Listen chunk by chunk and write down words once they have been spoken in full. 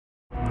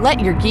Let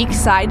your geek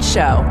side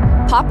show.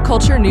 Pop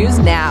culture news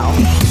now.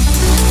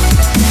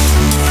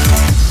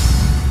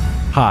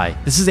 Hi,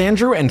 this is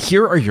Andrew, and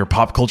here are your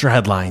pop culture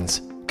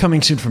headlines.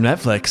 Coming soon from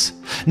Netflix.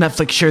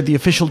 Netflix shared the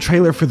official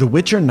trailer for The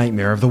Witcher: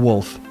 Nightmare of the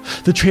Wolf.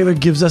 The trailer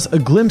gives us a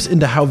glimpse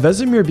into how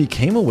Vesemir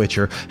became a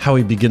Witcher, how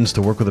he begins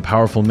to work with a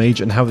powerful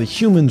mage, and how the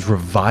humans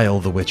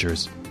revile the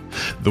Witchers.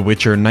 The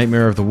Witcher: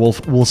 Nightmare of the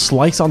Wolf will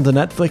slice onto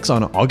Netflix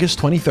on August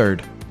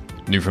 23rd.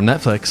 New from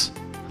Netflix.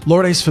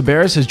 Lourdes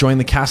Faberes has joined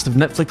the cast of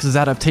Netflix's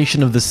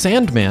adaptation of The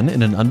Sandman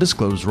in an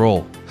undisclosed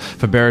role.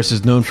 Faberes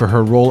is known for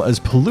her role as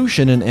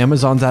Pollution in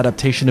Amazon's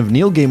adaptation of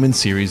Neil Gaiman's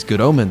series Good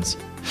Omens.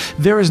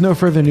 There is no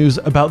further news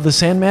about The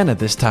Sandman at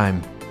this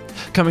time.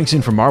 Coming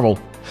soon from Marvel.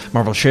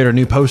 Marvel shared a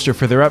new poster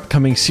for their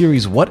upcoming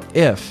series What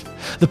If?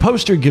 The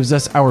poster gives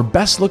us our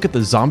best look at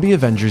the zombie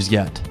Avengers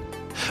yet.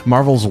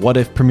 Marvel's What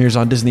If premieres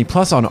on Disney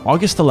Plus on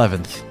August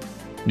 11th.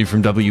 New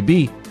from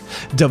WB.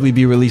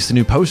 WB released a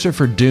new poster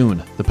for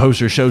Dune. The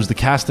poster shows the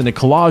cast in a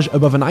collage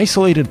above an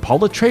isolated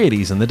Paul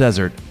Atreides in the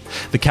desert.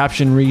 The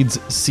caption reads,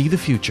 "See the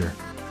future."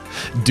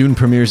 Dune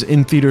premieres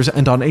in theaters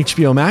and on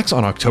HBO Max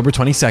on October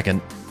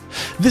 22nd.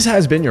 This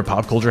has been your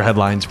Pop Culture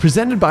Headlines,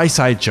 presented by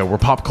Sideshow, where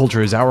pop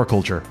culture is our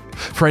culture.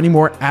 For any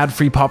more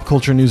ad-free pop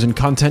culture news and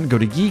content, go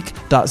to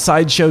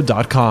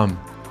geek.sideshow.com.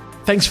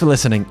 Thanks for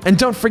listening, and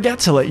don't forget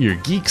to let your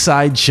geek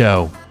side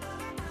show.